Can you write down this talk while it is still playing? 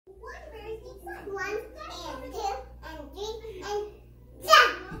1 and 2 and 3 and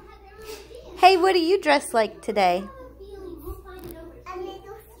jump. Hey, what are you dressed like today? A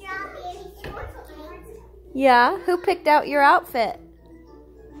little strawberry shortcake. Yeah, who picked out your outfit?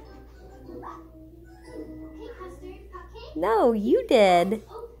 No, you did.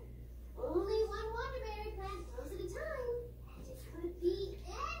 Only one waterberry plant grows at a time. And it could be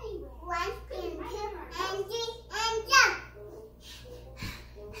anywhere. 1 and 2 and 3 and jump.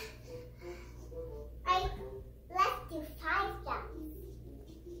 Let's do 5 jumps.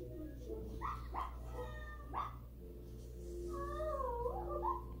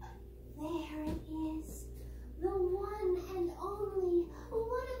 There it is. The one and only,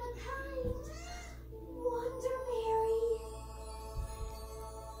 one of a kind, Wonderberry.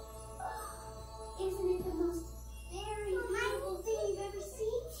 Isn't it the most very beautiful thing you've ever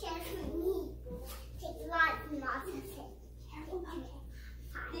seen? Share for me. Take lots and lots of it. Careful, okay.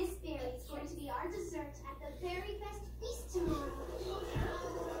 This berry is going to be our dessert at the very best feast tomorrow.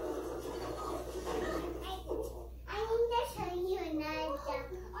 I need to show you another jump.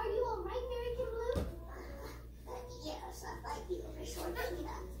 Are you all right, American Blue? Yes, I like you over short and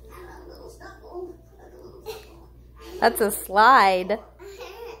a little stumble. That's a slide.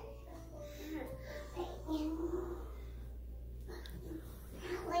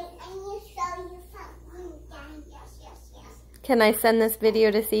 Can I send this video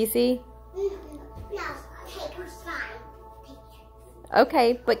to Cece? No, take her fine.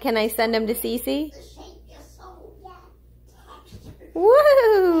 Okay, but can I send him to Cece? Yeah.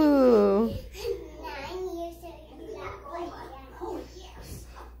 Woo! 9 years ago. Yes.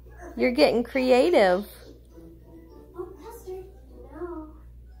 You're getting creative. Oh, custard. No.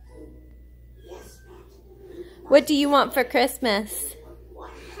 Yes, What do you want for Christmas?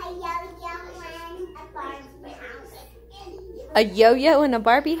 A yo-yo in a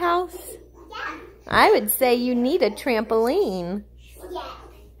Barbie house? Yeah. I would say you need a trampoline. Yeah.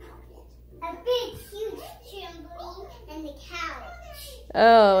 A big, huge trampoline and the couch.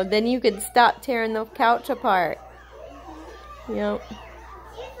 Oh, then you could stop tearing the couch apart. Yep.